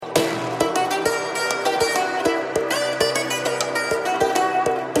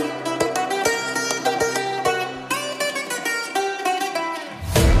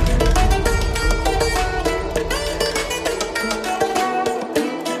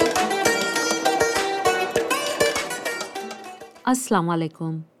Assalamu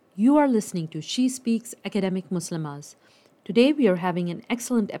alaikum. You are listening to She Speaks Academic Muslimas. Today we are having an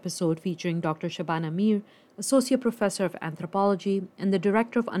excellent episode featuring Dr. Shabana Mir, Associate Professor of Anthropology and the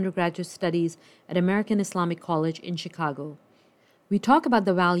Director of Undergraduate Studies at American Islamic College in Chicago. We talk about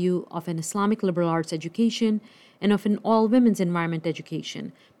the value of an Islamic liberal arts education and of an all women's environment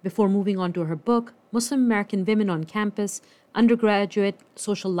education before moving on to her book, Muslim American Women on Campus Undergraduate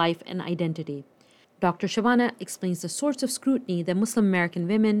Social Life and Identity. Dr. Shabana explains the sorts of scrutiny that Muslim American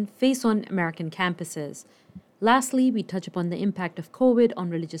women face on American campuses. Lastly, we touch upon the impact of COVID on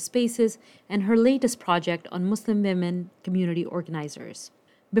religious spaces and her latest project on Muslim women community organizers.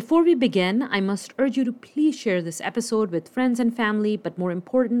 Before we begin, I must urge you to please share this episode with friends and family, but more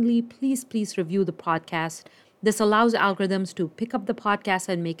importantly, please review the podcast. This allows algorithms to pick up the podcast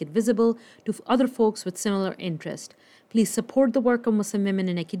and make it visible to other folks with similar interest. Please support the work of Muslim women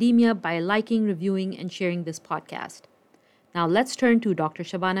in academia by liking, reviewing, and sharing this podcast. Now let's turn to Dr.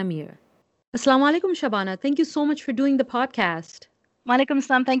 Shabana Mir. Assalamu alaikum, Shabana. Thank you so much for doing the podcast. Walaikum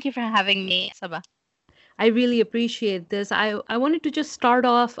salam. Thank you for having me, Sabah. I really appreciate this. I wanted to just start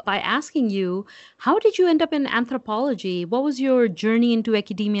off by asking you, how did you end up in anthropology? What was your journey into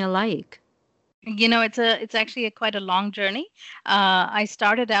academia like? You know, it's actually quite a long journey. I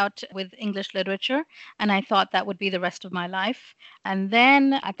started out with English literature, and I thought that would be the rest of my life. And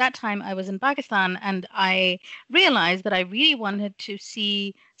then at that time, I was in Pakistan, and I realized that I really wanted to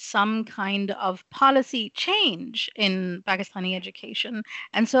see some kind of policy change in Pakistani education.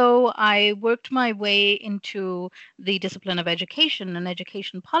 And so I worked my way into the discipline of education and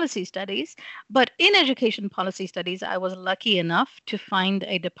education policy studies. But in education policy studies, I was lucky enough to find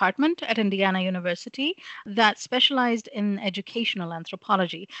a department at Indiana University that specialized in educational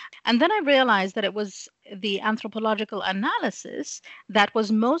anthropology. And then I realized that it was the anthropological analysis that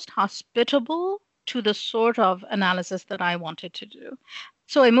was most hospitable to the sort of analysis that I wanted to do.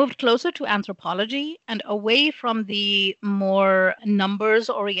 So I moved closer to anthropology and away from the more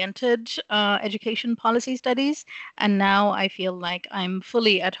numbers-oriented education policy studies. And now I feel like I'm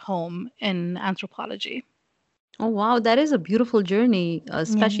fully at home in anthropology. Oh, wow. That is a beautiful journey,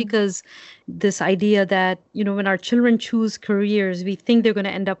 especially because this idea that, when our children choose careers, we think they're going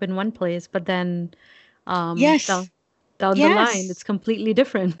to end up in one place, but then Yes. down the line, it's completely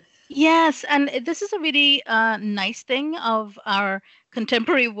different. Yes, and this is a really nice thing of our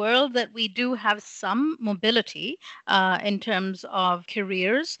contemporary world that we do have some mobility in terms of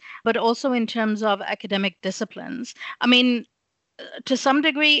careers, but also in terms of academic disciplines. I mean, to some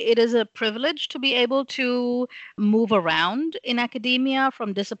degree, it is a privilege to be able to move around in academia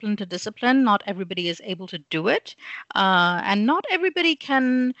from discipline to discipline. Not everybody is able to do it. And not everybody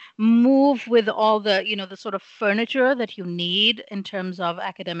can move with all the, the sort of furniture that you need in terms of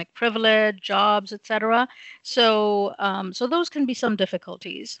academic privilege, jobs, etc. So those can be some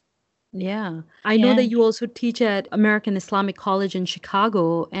difficulties. Yeah. I know that you also teach at American Islamic College in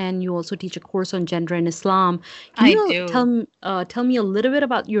Chicago, and you also teach a course on gender and Islam. Can you tell me a little bit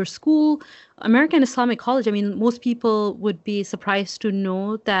about your school, American Islamic College? I mean, most people would be surprised to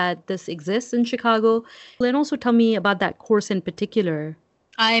know that this exists in Chicago. And also tell me about that course in particular.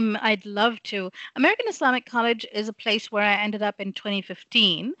 I'd love to. American Islamic College is a place where I ended up in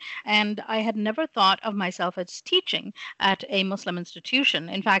 2015, and I had never thought of myself as teaching at a Muslim institution.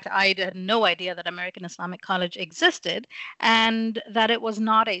 In fact, I had no idea that American Islamic College existed and that it was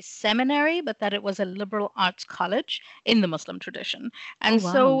not a seminary, but that it was a liberal arts college in the Muslim tradition. And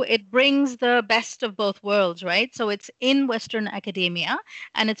so it brings the best of both worlds, right? So it's in Western academia,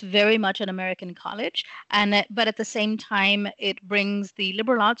 and it's very much an American college, but at the same time, it brings the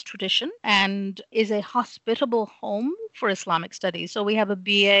liberal arts tradition and is a hospitable home for Islamic studies. So we have a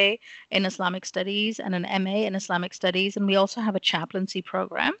BA in Islamic studies and an MA in Islamic studies, and we also have a chaplaincy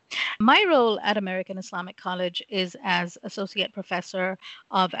program. My role at American Islamic College is as associate professor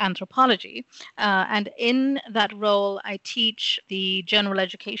of anthropology. And in that role, I teach the general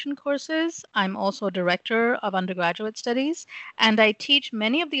education courses. I'm also director of undergraduate studies, and I teach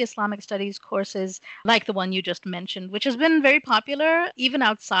many of the Islamic studies courses like the one you just mentioned, which has been very popular even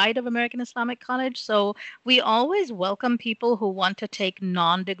outside of American Islamic College. So we always welcome people who want to take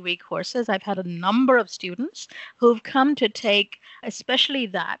non-degree courses. I've had a number of students who've come to take especially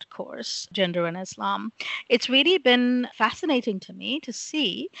that course, Gender and Islam. It's really been fascinating to me to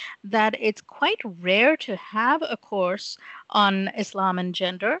see that it's quite rare to have a course on Islam and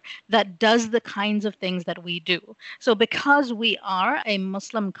gender that does the kinds of things that we do. So because we are a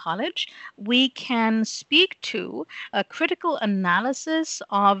Muslim college, we can speak to a critical analysis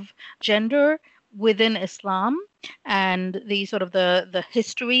of gender within Islam and the sort of the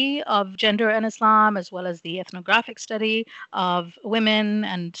history of gender in Islam, as well as the ethnographic study of women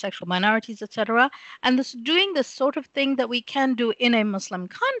and sexual minorities, etc. And doing this sort of thing that we can do in a Muslim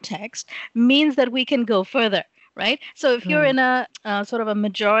context means that we can go further. Right. So if you're Right. in a sort of a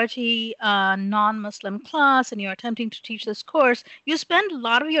majority non-Muslim class and you're attempting to teach this course, you spend a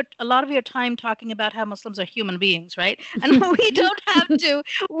lot of your time talking about how Muslims are human beings, right? And we don't have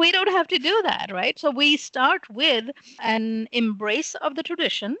to do that, right? So we start with an embrace of the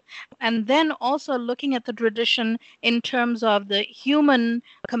tradition, and then also looking at the tradition in terms of the human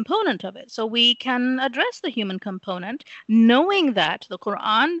component of it. So we can address the human component, knowing that the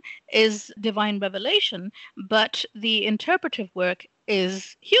Quran is divine revelation, but the interpretive work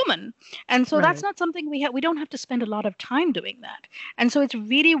is human. And so that's Right. not something we don't have to spend a lot of time doing that. And so it's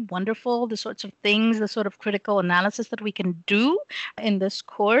really wonderful, the sorts of things, the sort of critical analysis that we can do in this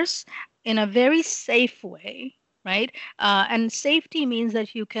course in a very safe way, right? And safety means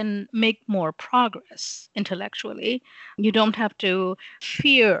that you can make more progress intellectually. You don't have to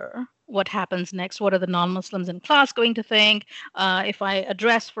fear what happens next. What are the non-Muslims in class going to think? If I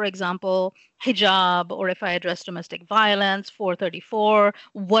address, for example, hijab, or if I address domestic violence, 434,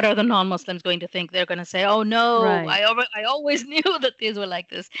 what are the non-Muslims going to think? They're going to say, "Oh no, Right. I always knew that these were like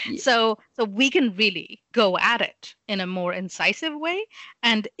this." Y- So we can really go at it in a more incisive way,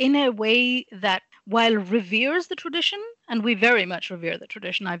 and in a way that, while reveres the tradition, and we very much revere the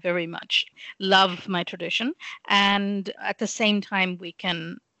tradition, I very much love my tradition, and at the same time we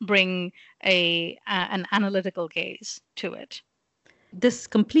can bring an analytical gaze to it. This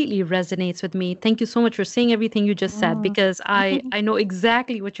completely resonates with me. Thank you so much for saying everything you just said Mm. because I know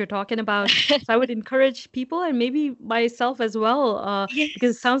exactly what you're talking about. So I would encourage people and maybe myself as well,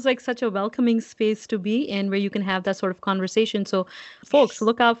 because it Yes. sounds like such a welcoming space to be in where you can have that sort of conversation. So, folks, Yes.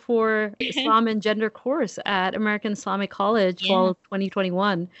 look out for Islam and Gender course at American Islamic College, Yeah, fall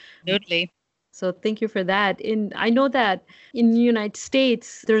 2021. absolutely. So thank you for that. I know that in the United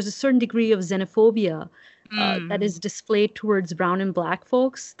States, there's a certain degree of xenophobia that is Mm. displayed towards brown and black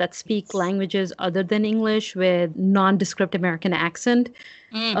folks that speak Yes. languages other than English with nondescript American accent.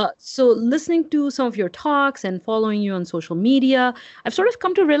 Mm. So listening to some of your talks and following you on social media, I've sort of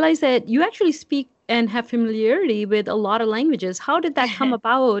come to realize that you actually speak and have familiarity with a lot of languages. How did that come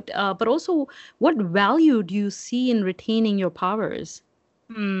about? But also, what value do you see in retaining your powers?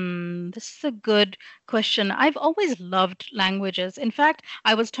 This is a good question. I've always loved languages. In fact,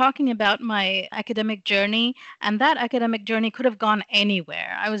 I was talking about my academic journey, and that academic journey could have gone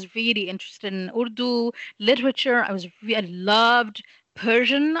anywhere. I was really interested in Urdu literature. I loved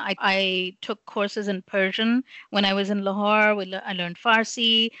Persian. I took courses in Persian when I was in Lahore. I learned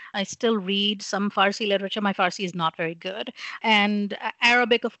Farsi. I still read some Farsi literature. My Farsi is not very good. And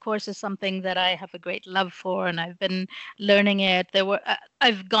Arabic, of course, is something that I have a great love for, and I've been learning it.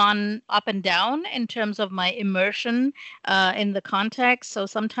 I've gone up and down in terms of my immersion in the context. So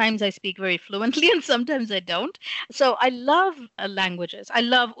sometimes I speak very fluently and sometimes I don't. So I love languages. I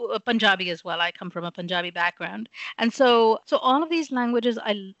love Punjabi as well. I come from a Punjabi background. And so all of these languages,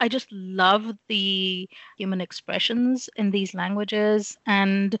 I just love the human expressions in these languages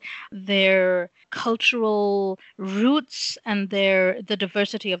and their cultural roots and the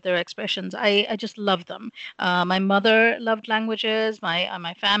diversity of their expressions. I just love them. My mother loved languages.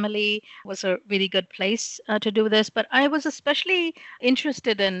 My family was a really good place to do this, but I was especially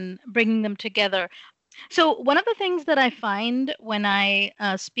interested in bringing them together. So one of the things that I find when I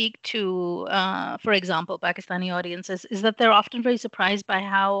speak to, for example, Pakistani audiences, is that they're often very surprised by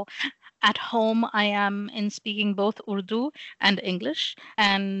how at home I am in speaking both Urdu and English.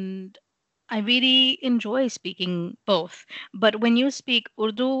 And I really enjoy speaking both. But when you speak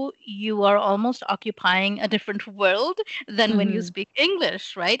Urdu, you are almost occupying a different world than when you Hmm. speak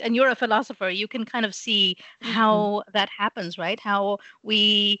English, right? And you're a philosopher. You can kind of see Hmm. how that happens, right? How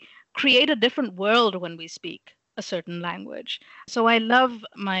we create a different world when we speak a certain language. So I love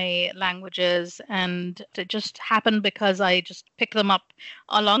my languages, and it just happened because I just picked them up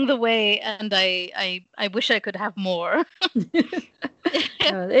along the way, and I wish I could have more.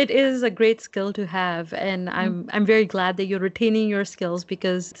 It is a great skill to have, and I'm very glad that you're retaining your skills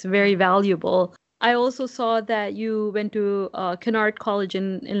because it's very valuable. I also saw that you went to Kennard College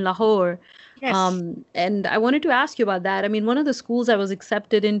in Lahore, Yes. and I wanted to ask you about that. I mean, one of the schools I was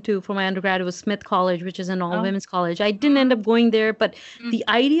accepted into for my undergrad was Smith College, which is an Oh. all-women's college. I didn't end Mm, up going there, but mm, the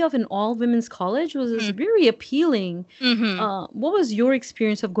idea of an all-women's college was mm, very appealing. mhm. What was your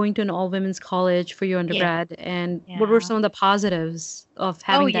experience of going to an all-women's college for your Yeah, undergrad, and what were yeah. some of the positives of Oh,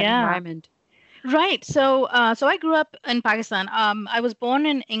 having that yeah. environment? Right. So I grew up in Pakistan. I was born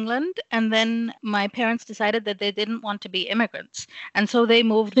in England, and then my parents decided that they didn't want to be immigrants, and so they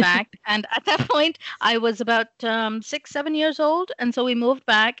moved back. And at that point, I was about 6, 7 years old, and so we moved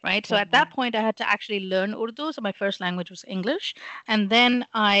back. Right. So at that Wow. point, I had to actually learn Urdu. So my first language was English, and then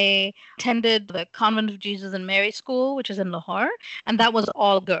I attended the Convent of Jesus and Mary School, which is in Lahore, and that was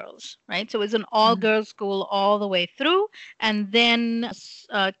all girls. Right. So it was an all Mhm. girls school all the way through, and then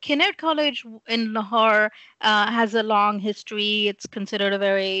Kinnaird College in Lahore has a long history. It's considered a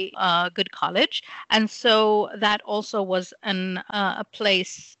very good college, and so that also was a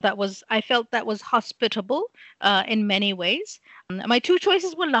place that was I felt that was hospitable in many ways. My two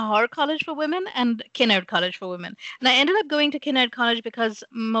choices were Lahore College for Women and Kinnaird College for Women, and I ended up going to Kinnaird College because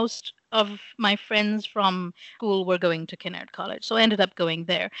most of my friends from school were going to Kinnaird College, so I ended up going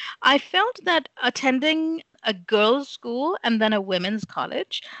there. I felt that attending a girls' school and then a women's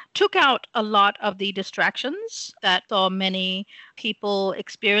college took out a lot of the distractions that saw many people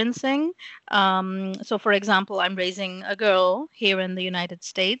experiencing. So, for example, I'm raising a girl here in the United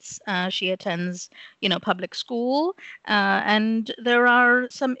States. She attends, public school, and there are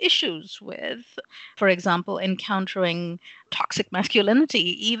some issues with, for example, encountering toxic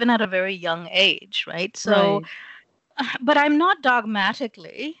masculinity even at a very young age, right? So Right. but I'm not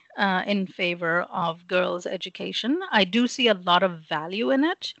dogmatically in favor of girls' education. I do see a lot of value in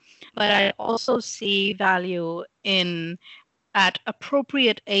it, but I also see value in, at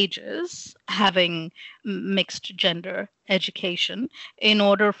appropriate ages, having mixed gender education in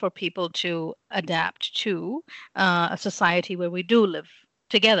order for people to adapt to a society where we do live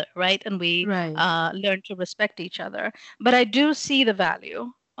together, right? And we Right. learn to respect each other. But I do see the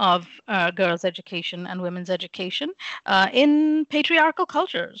value of girls' education and women's education in patriarchal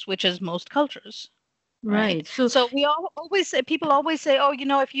cultures, which is most cultures. Right. Right. So, So we all always say, people always say, oh,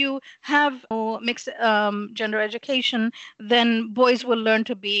 if you have mixed gender education, then boys will learn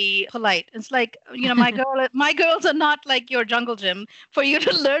to be polite. It's like, my girls are not like your jungle gym for you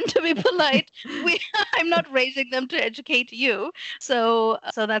to learn to be polite. We, I'm not raising them to educate you. So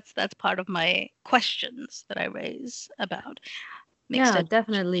that's part of my questions that I raise about mixed yeah, education.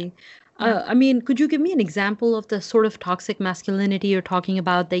 definitely. Yeah. I mean, could you give me an example of the sort of toxic masculinity you're talking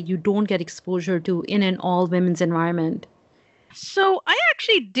about that you don't get exposure to in an all women's environment? So I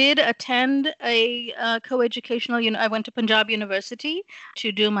actually did attend a co-educational. I went to Punjab University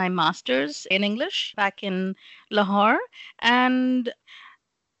to do my master's in English back in Lahore, and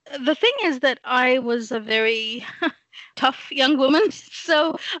the thing is that I was a very tough young woman.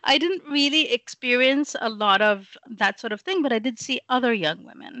 So I didn't really experience a lot of that sort of thing, but I did see other young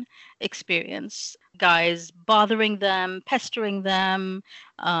women experience guys bothering them, pestering them,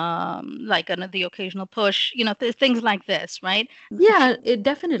 like the occasional push, things like this, right? Yeah, it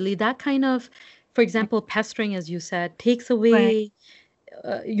definitely that kind of, for example, pestering, as you said, takes Right. away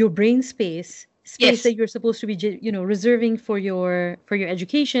your brain space Yes. that you're supposed to be, reserving for your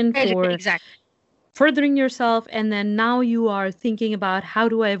education, for Exactly. furthering yourself, and then now you are thinking about how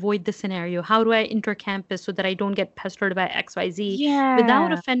do I avoid this scenario? How do I enter campus so that I don't get pestered by XYZ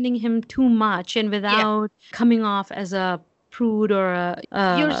without Yeah. offending him too much and Yeah. without coming off as a prude or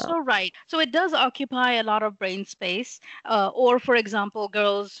a You're so right. So it does occupy a lot of brain space. Or, for example,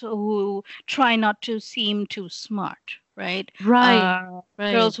 girls who try not to seem too smart, right? right,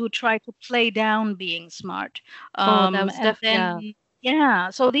 right. Girls who try to play down being smart. Oh, that was And yeah, then, yeah,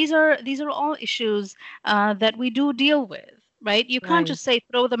 so these are all issues that we do deal with. Right? You can't right. just say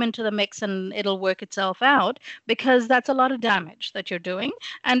throw them into the mix and it'll work itself out, because that's a lot of damage that you're doing.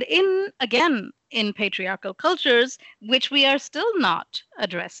 And again, in patriarchal cultures, which we are still not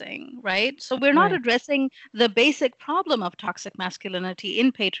addressing, right? So we're not Right. addressing the basic problem of toxic masculinity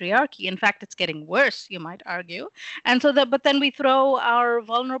in patriarchy. In fact, it's getting worse, you might argue. And so but then we throw our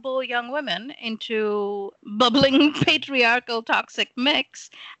vulnerable young women into bubbling patriarchal toxic mix,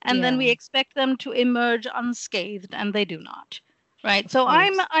 and then Yeah, we expect them to emerge unscathed, and they do not. Right. of So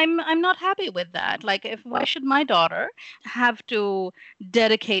I'm course. I'm I'm not happy with that. Like, if why should my daughter have to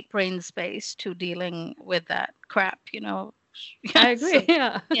dedicate brain space to dealing with that crap, I agree. So,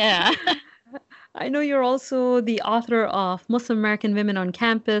 Yeah. yeah. I know you're also the author of Muslim American Women on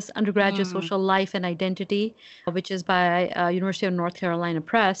Campus, Undergraduate Mm, Social Life and Identity, which is by University of North Carolina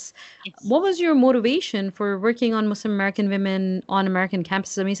Press. yes. What was your motivation for working on Muslim American women on American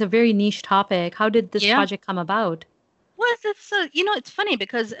campuses? I mean, it's a very niche topic. How did this Yeah. project come about? it's funny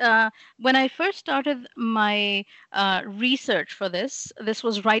because when I first started my research for this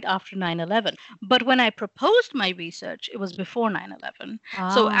was right after 9/11. But when I proposed my research, it was before 9/11.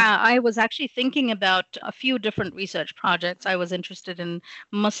 So Ah, I was actually thinking about a few different research projects. I was interested in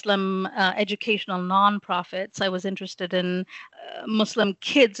Muslim educational nonprofits. I was interested in Muslim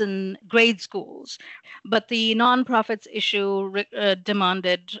kids in grade schools. But the nonprofits issue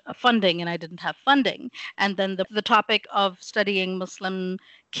demanded funding, and I didn't have funding. And then the topic of studying Muslim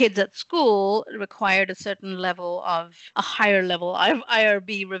kids at school required a certain level of a higher level of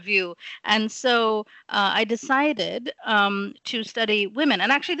IRB review. And so I decided to study women.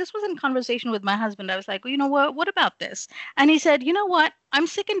 And actually, this was in conversation with my husband. I was like, well, you know what about this? And he said, you know what? I'm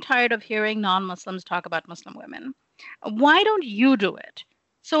sick and tired of hearing non Muslims talk about Muslim women. Why don't you do it?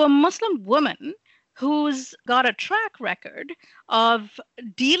 So, a Muslim woman who's got a track record of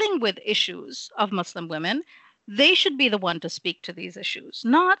dealing with issues of Muslim women, they should be the one to speak to these issues,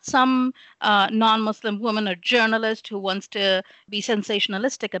 not some non-Muslim woman or journalist who wants to be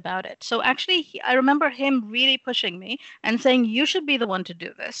sensationalistic about it. So actually, I remember him really pushing me and saying, you should be the one to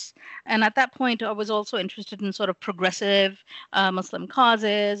do this. And at that point, I was also interested in sort of progressive Muslim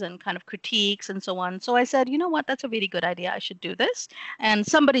causes and kind of critiques and so on. So I said, you know what, that's a really good idea. I should do this. And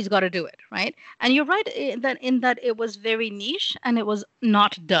somebody's got to do it, right? And you're right in that it was very niche and it was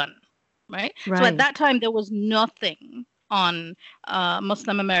not done. Right. So at right. that time, there was nothing on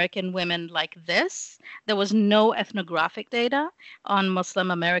Muslim American women like this. There was no ethnographic data on Muslim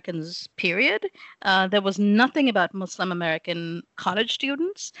Americans, period. There was nothing about Muslim American college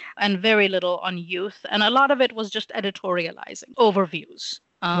students and very little on youth. And a lot of it was just editorializing, overviews.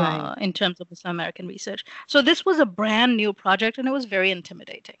 Right. In terms of Muslim American research. So this was a brand new project and it was very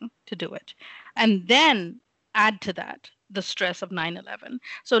intimidating to do it. And then add to that the stress of 9/11.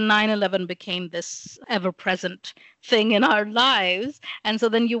 So 9/11 became this ever present thing in our lives. And so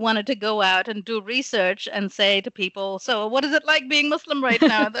then you wanted to go out and do research and say to people, so what is it like being Muslim right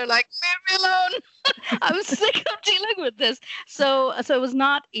now? They're like, leave me alone. I'm sick of dealing with this. So it was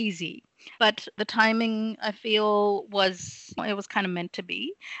not easy. But the timing, I feel, was kind of meant to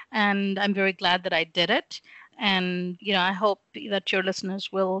be. And I'm very glad that I did it. And, I hope that your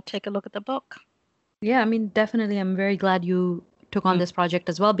listeners will take a look at the book. Yeah, I mean, definitely. I'm very glad you took on Mm. this project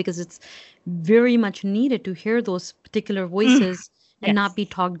as well because it's very much needed to hear those particular Mm. voices and not Yes. be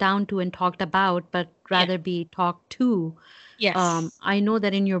talked down to and talked about, but Yeah. rather be talked to. Yes. I know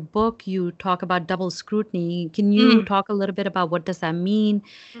that in your book you talk about double scrutiny. Can you Mm. talk a little bit about what does that mean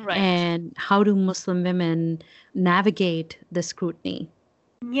Right. and how do Muslim women navigate the scrutiny?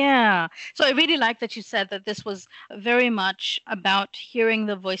 Yeah. So I really like that you said that this was very much about hearing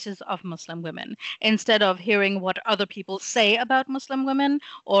the voices of Muslim women instead of hearing what other people say about Muslim women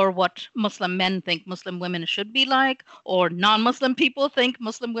or what Muslim men think Muslim women should be like or non-Muslim people think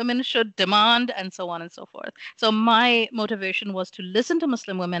Muslim women should demand and so on and so forth. So my motivation was to listen to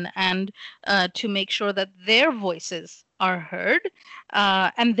Muslim women and to make sure that their voices are heard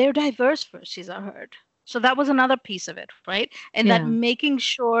and their diverse voices are heard. So that was another piece of it, right? And that Yeah. making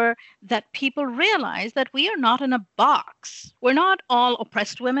sure that people realize that we are not in a box. We're not all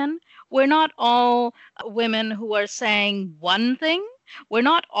oppressed women. We're not all women who are saying one thing. We're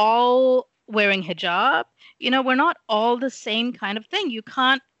not all wearing hijab. We're not all the same kind of thing. You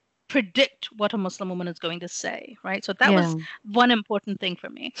can't predict what a Muslim woman is going to say, right? So that was Yeah. one important thing for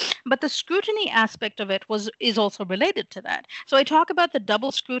me. But the scrutiny aspect of it is also related to that. So I talk about the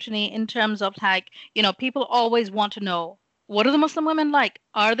double scrutiny in terms of like, people always want to know, what are the Muslim women like?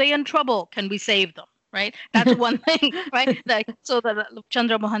 Are they in trouble? Can we save them? Right? That's one thing, right? Like, so that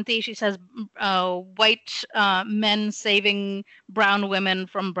Chandra Mohanty, she says, white men saving brown women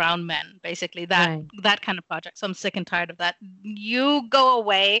from brown men, basically Right. that kind of project. So I'm sick and tired of that. You go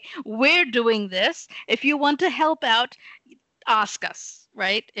away. We're doing this. If you want to help out, ask us,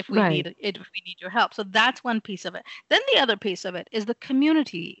 right? If we Right. need it, if we need your help. So that's one piece of it. Then the other piece of it is the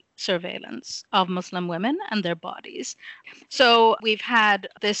community surveillance of Muslim women and their bodies. So we've had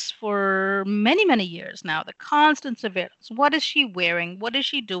this for many, many years now, the constant surveillance. What is she wearing? What is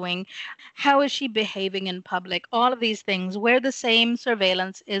she doing? How is she behaving in public? All of these things where the same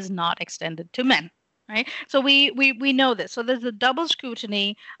surveillance is not extended to men. Right. So we know this. So there's a double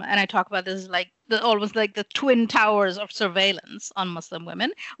scrutiny, and I talk about this like almost like the twin towers of surveillance on Muslim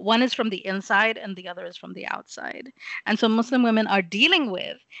women. One is from the inside and the other is from the outside. And so Muslim women are dealing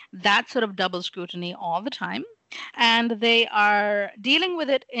with that sort of double scrutiny all the time. And they are dealing with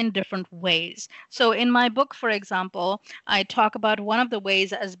it in different ways. So, in my book, for example, I talk about one of the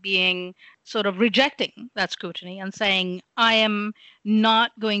ways as being sort of rejecting that scrutiny and saying, I am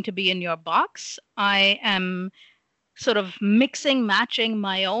not going to be in your box. I am sort of mixing, matching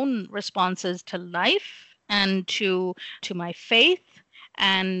my own responses to life and to my faith,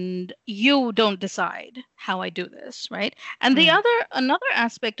 and you don't decide how I do this, right? And the Right. another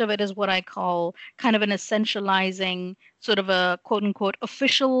aspect of it is what I call kind of an essentializing, sort of a quote unquote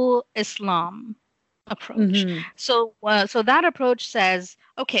official Islam approach. Mm-hmm. So that approach says,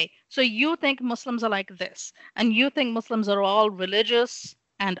 okay, so you think Muslims are like this, and you think Muslims are all religious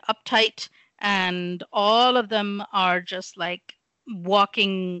and uptight, and all of them are just like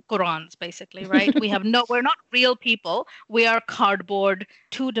walking Qurans, basically, right? We're not real people. We are cardboard,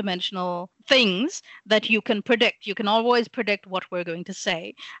 two-dimensional things that you can predict. You can always predict what we're going to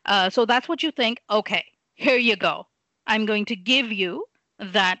say. So that's what you think. Okay, here you go. I'm going to give you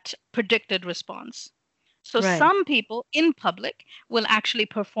that predicted response. So Right. some people in public will actually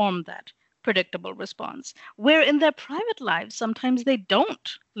perform that predictable response, where in their private lives, sometimes they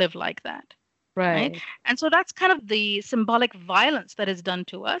don't live like that, right? Right. And so that's kind of the symbolic violence that is done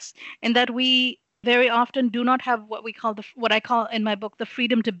to us, in that we very often do not have what I call in my book the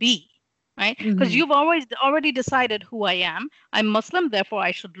freedom to be, right? Because Mm-hmm. you've always already decided who I am. I'm Muslim, therefore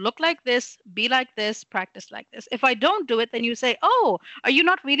I should look like this, be like this, practice like this. If I don't do it, then you say, "Oh, are you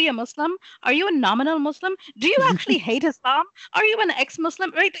not really a Muslim? Are you a nominal Muslim? Do you actually hate Islam? Are you an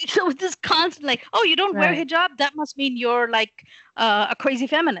ex-Muslim?" Right? So it's this constant like, "Oh, you don't wear Right. hijab? That must mean you're like a crazy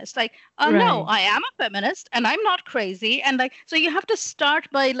feminist." Like, no, Right. I am a feminist and I'm not crazy. And like, so you have to start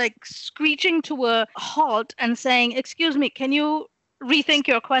by like screeching to a halt and saying, "Excuse me, can you rethink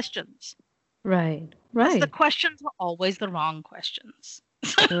your questions?" Right. Because the Right. questions are always the wrong questions.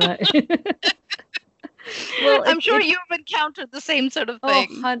 Right. Well, I'm sure it you've encountered the same sort of oh,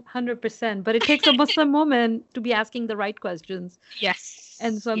 thing. 100%. But it takes a Muslim woman to be asking the right questions.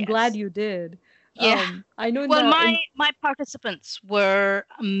 And Yes, so I'm glad yes. you did. Yeah. I know in Well, the my in my participants were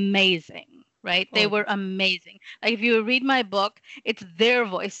amazing, right? They oh were amazing. Like if you read my book, it's their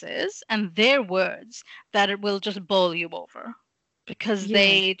voices and their words that it will just bowl you over, because yeah,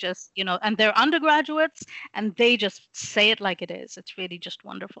 they just, and they're undergraduates and they just say it like it is. It's really just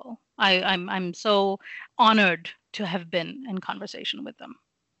wonderful. I'm so honored to have been in conversation with them.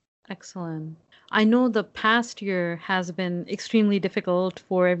 excellent. I know the past year has been extremely difficult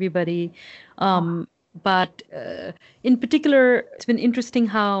for everybody. Oh, Um, but in particular, it's been interesting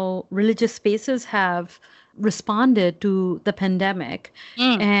how religious spaces have responded to the pandemic.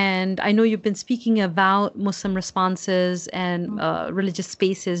 mm, And I know you've been speaking about Muslim responses and mm, religious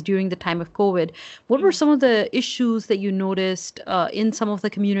spaces during the time of COVID. What were mm, some of the issues that you noticed in some of the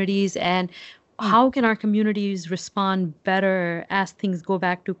communities, and mm. how can our communities respond better as things go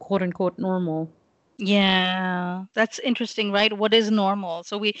back to quote unquote normal? Yeah, that's interesting, right? What is normal?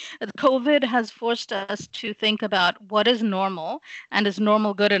 So COVID has forced us to think about what is normal, and is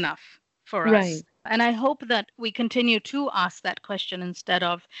normal good enough for us? Right. And I hope that we continue to ask that question instead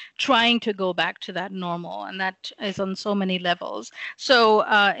of trying to go back to that normal, and that is on so many levels. So,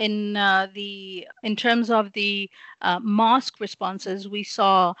 in terms of the mosque responses, we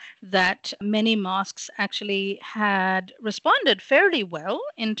saw that many mosques actually had responded fairly well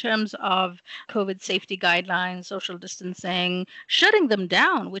in terms of COVID safety guidelines, social distancing, shutting them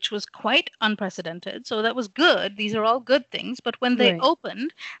down, which was quite unprecedented. So that was good. These are all good things. But when they Right.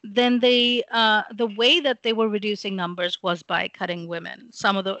 opened, then the way that they were reducing numbers was by cutting women.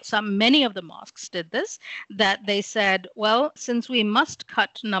 Many of the mosques did this. That they said, well, since we must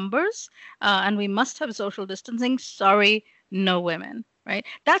cut numbers and we must have social distancing, sorry, no women. Right?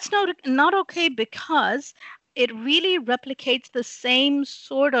 That's not okay, because it really replicates the same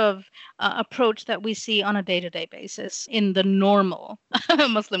sort of approach that we see on a day-to-day basis in the normal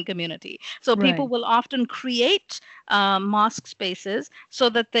Muslim community. So people Right. will often create mosque spaces so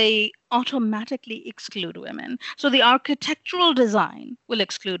that they automatically exclude women. So the architectural design will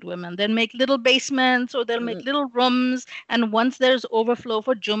exclude women. They'll make little basements or they'll make Mm, little rooms. And once there's overflow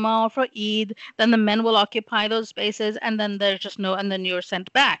for Jummah or for Eid, then the men will occupy those spaces, and then there's just no, and then you're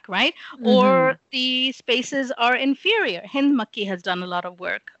sent back, right? Or mhm. the spaces are inferior. Hind Makki has done a lot of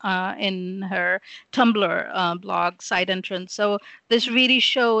work in her Tumblr blog, Side Entrance. So this really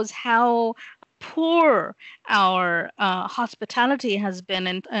shows how poor our hospitality has been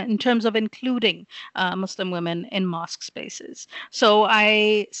in terms of including Muslim women in mosque spaces. So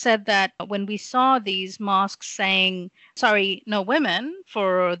I said that when we saw these mosques saying, sorry, no women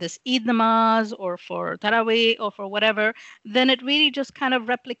for this Eid namaz or for Taraweeh or for whatever, then it really just kind of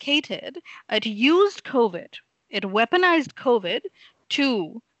replicated. It used COVID, it weaponized COVID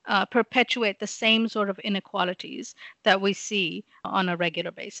to perpetuate the same sort of inequalities that we see on a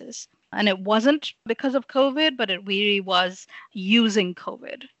regular basis. And it wasn't because of COVID, but it really was using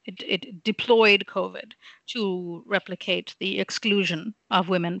COVID. It deployed COVID to replicate the exclusion of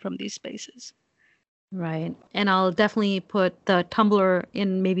women from these spaces. Right. And I'll definitely put the Tumblr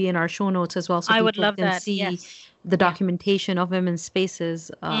in maybe in our show notes as well so I would people love can that. see Yes. the Yeah. documentation of women's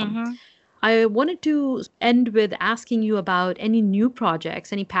spaces. Hmm. I wanted to end with asking you about any new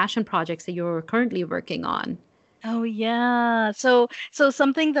projects, any passion projects that you're currently working on. Oh yeah. So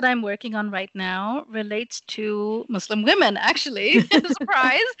something that I'm working on right now relates to Muslim women, actually.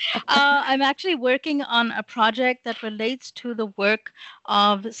 Surprise. I'm actually working on a project that relates to the work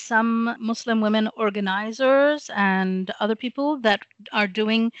of some Muslim women organizers and other people that are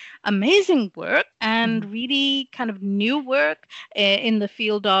doing amazing work and Mhm. really kind of new work in the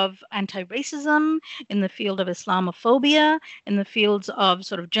field of anti-racism, in the field of Islamophobia, in the fields of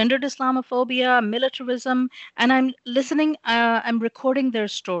sort of gendered Islamophobia, militarism, and I'm recording their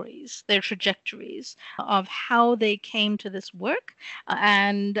stories, their trajectories of how they came to this work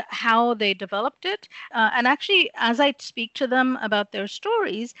and how they developed it. And actually, as I speak to them about their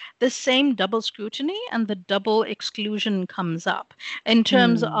stories, the same double scrutiny and the double exclusion comes up. In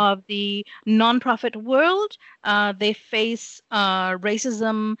terms Mm. of the nonprofit world, they face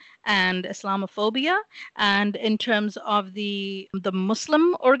racism and Islamophobia. And in terms of the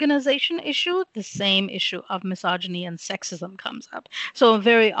Muslim organization issue, the same issue of misogyny and sexism comes up. So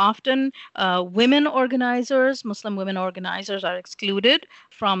very often, Muslim women organizers, are excluded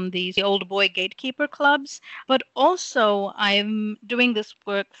from these old boy gatekeeper clubs. But also, I'm doing this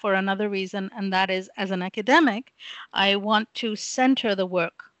work for another reason, and that is as an academic, I want to center the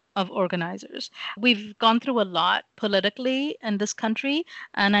work of organizers. We've gone through a lot politically in this country,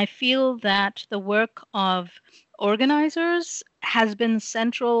 and I feel that the work of organizers has been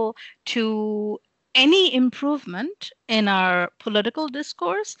central to any improvement in our political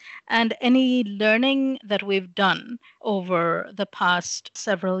discourse and any learning that we've done over the past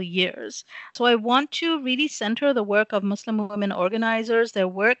several years. So I want to really center the work of Muslim women organizers. Their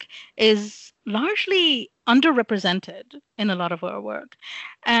work is largely underrepresented in a lot of our work.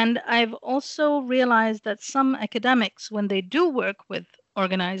 And I've also realized that some academics, when they do work with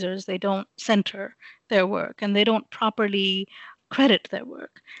organizers, they don't center their work and they don't properly credit their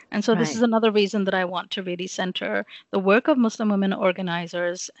work. And so this is Right. another reason that I want to really center the work of Muslim women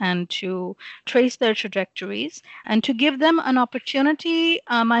organizers and to trace their trajectories and to give them an opportunity.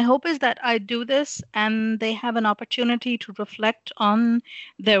 My hope is that I do this and they have an opportunity to reflect on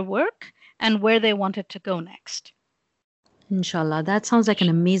their work and where they want it to go next. Inshallah. That sounds like an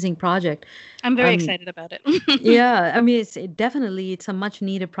amazing project. I'm very Um, excited about it. yeah, I mean, definitely it's a much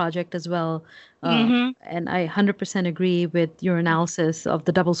needed project as well. Hmm. And I 100% agree with your analysis of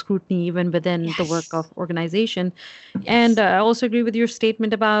the double scrutiny even within the work Yes. of organization. And Yes. I also agree with your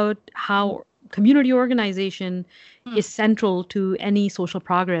statement about how community organization Mm. is central to any social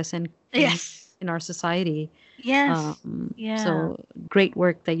progress and Yes. in our society. Yes. Yeah. So great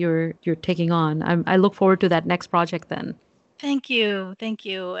work that you're taking on. I look forward to that next project then. Thank you. Thank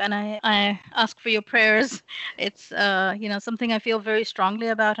you. And I ask for your prayers. It's something I feel very strongly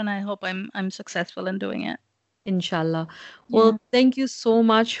about and I hope I'm successful in doing it. Inshallah. Yeah. Well, thank you so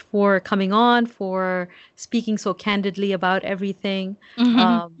much for coming on, for speaking so candidly about everything.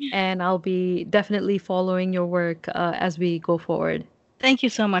 And I'll be definitely following your work as we go forward. Thank you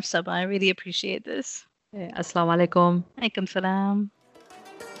so much, Sabah. I really appreciate this. Assalamu alaikum. Alaikum salam.